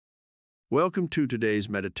Welcome to today's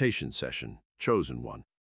meditation session, Chosen One.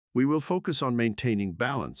 We will focus on maintaining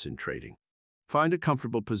balance in trading. Find a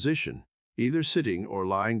comfortable position, either sitting or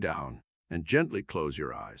lying down, and gently close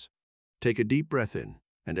your eyes. Take a deep breath in,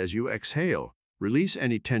 and as you exhale, release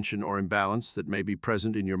any tension or imbalance that may be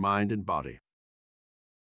present in your mind and body.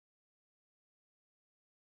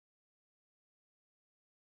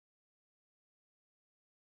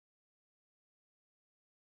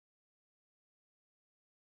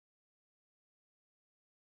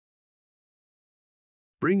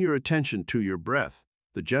 Bring your attention to your breath,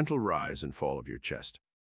 the gentle rise and fall of your chest.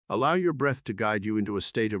 Allow your breath to guide you into a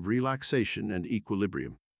state of relaxation and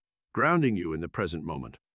equilibrium, grounding you in the present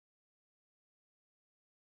moment.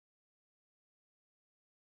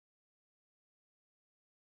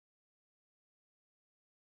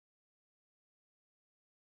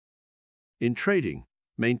 In trading,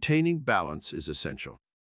 maintaining balance is essential.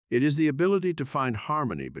 It is the ability to find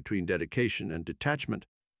harmony between dedication and detachment,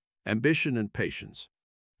 ambition and patience.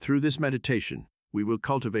 Through this meditation, we will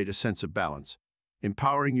cultivate a sense of balance,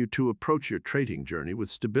 empowering you to approach your trading journey with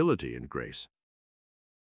stability and grace.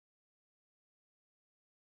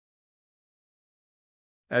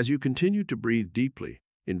 As you continue to breathe deeply,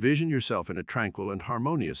 envision yourself in a tranquil and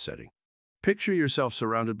harmonious setting. Picture yourself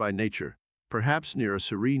surrounded by nature, perhaps near a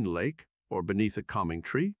serene lake or beneath a calming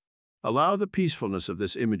tree. Allow the peacefulness of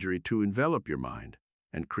this imagery to envelop your mind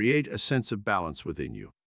and create a sense of balance within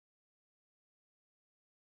you.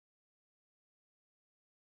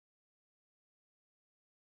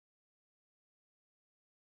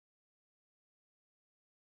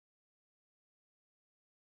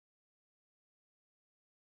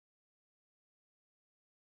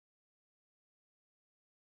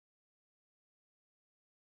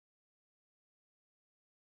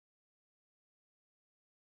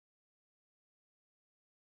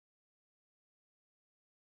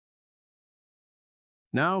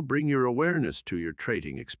 Now bring your awareness to your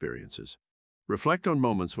trading experiences. Reflect on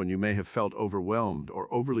moments when you may have felt overwhelmed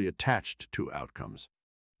or overly attached to outcomes.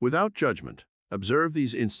 Without judgment, observe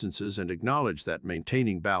these instances and acknowledge that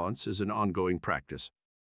maintaining balance is an ongoing practice.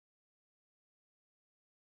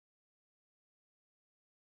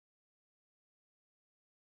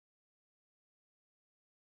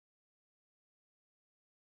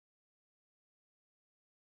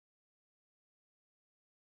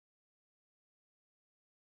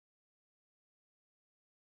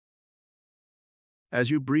 As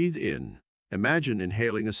you breathe in, imagine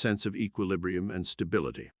inhaling a sense of equilibrium and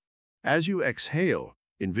stability. As you exhale,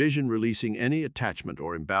 envision releasing any attachment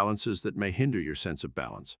or imbalances that may hinder your sense of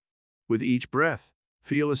balance. With each breath,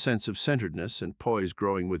 feel a sense of centeredness and poise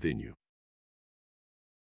growing within you.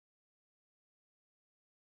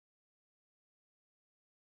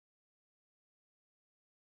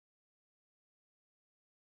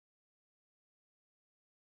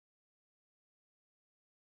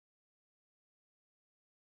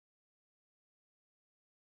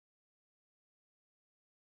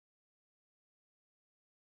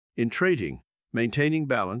 In trading, maintaining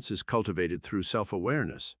balance is cultivated through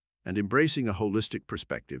self-awareness and embracing a holistic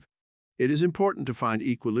perspective. It is important to find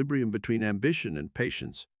equilibrium between ambition and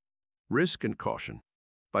patience, risk and caution.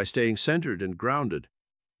 By staying centered and grounded,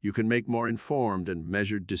 you can make more informed and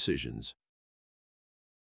measured decisions.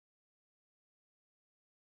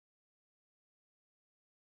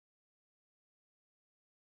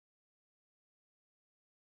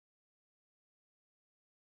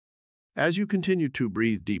 As you continue to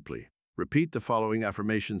breathe deeply, repeat the following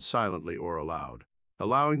affirmations silently or aloud,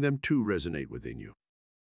 allowing them to resonate within you.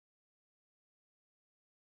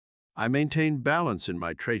 I maintain balance in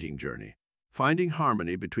my trading journey, finding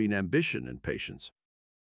harmony between ambition and patience.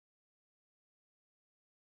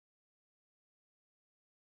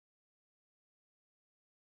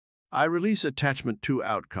 I release attachment to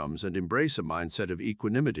outcomes and embrace a mindset of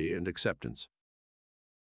equanimity and acceptance.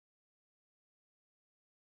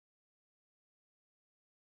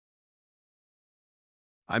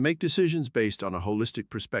 I make decisions based on a holistic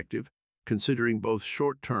perspective, considering both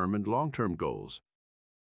short-term and long-term goals.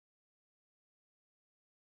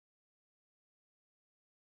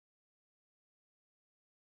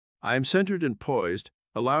 I am centered and poised,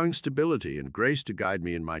 allowing stability and grace to guide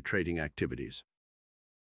me in my trading activities.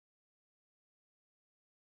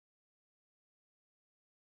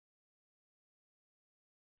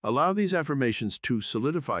 Allow these affirmations to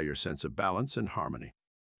solidify your sense of balance and harmony.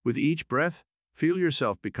 With each breath, feel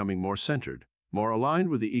yourself becoming more centered, more aligned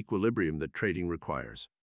with the equilibrium that trading requires.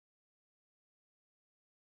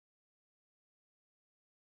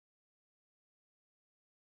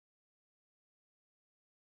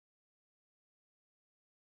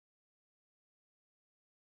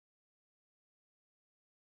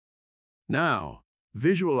 Now,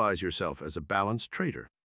 visualize yourself as a balanced trader.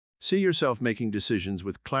 See yourself making decisions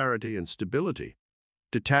with clarity and stability,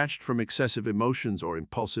 detached from excessive emotions or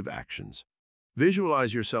impulsive actions.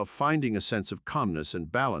 Visualize yourself finding a sense of calmness and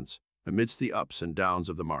balance amidst the ups and downs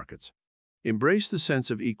of the markets. Embrace the sense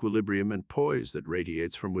of equilibrium and poise that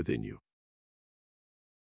radiates from within you.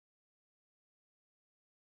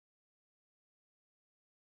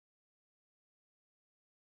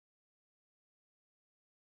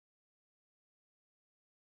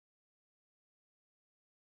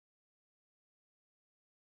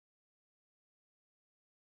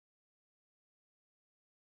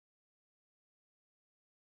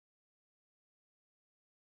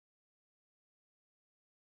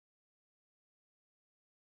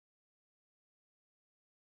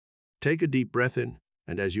 Take a deep breath in,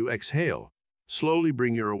 and as you exhale, slowly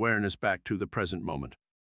bring your awareness back to the present moment.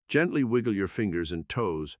 Gently wiggle your fingers and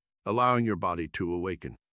toes, allowing your body to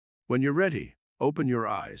awaken. When you're ready, open your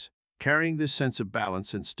eyes, carrying this sense of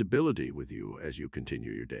balance and stability with you as you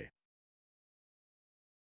continue your day.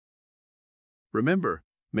 Remember,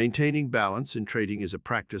 maintaining balance in trading is a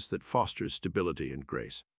practice that fosters stability and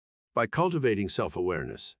grace. By cultivating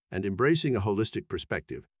self-awareness and embracing a holistic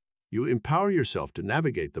perspective, you empower yourself to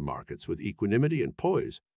navigate the markets with equanimity and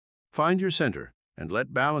poise. Find your center and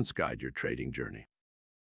let balance guide your trading journey.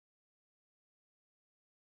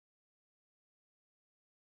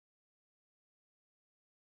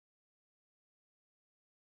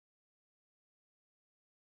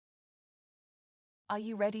 Are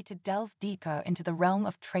you ready to delve deeper into the realm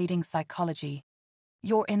of trading psychology?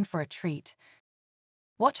 You're in for a treat.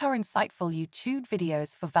 Watch our insightful YouTube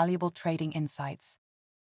videos for valuable trading insights.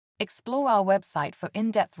 Explore our website for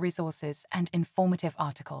in-depth resources and informative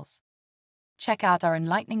articles. Check out our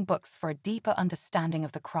enlightening books for a deeper understanding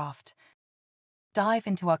of the craft. Dive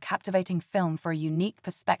into our captivating film for a unique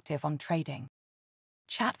perspective on trading.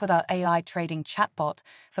 Chat with our AI trading chatbot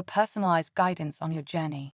for personalized guidance on your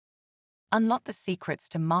journey. Unlock the secrets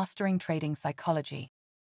to mastering trading psychology.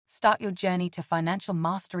 Start your journey to financial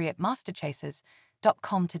mastery at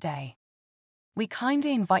masterchasers.com today. We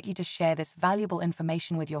kindly invite you to share this valuable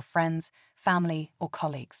information with your friends, family, or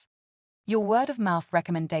colleagues. Your word-of-mouth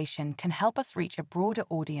recommendation can help us reach a broader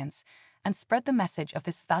audience and spread the message of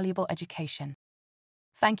this valuable education.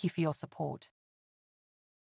 Thank you for your support.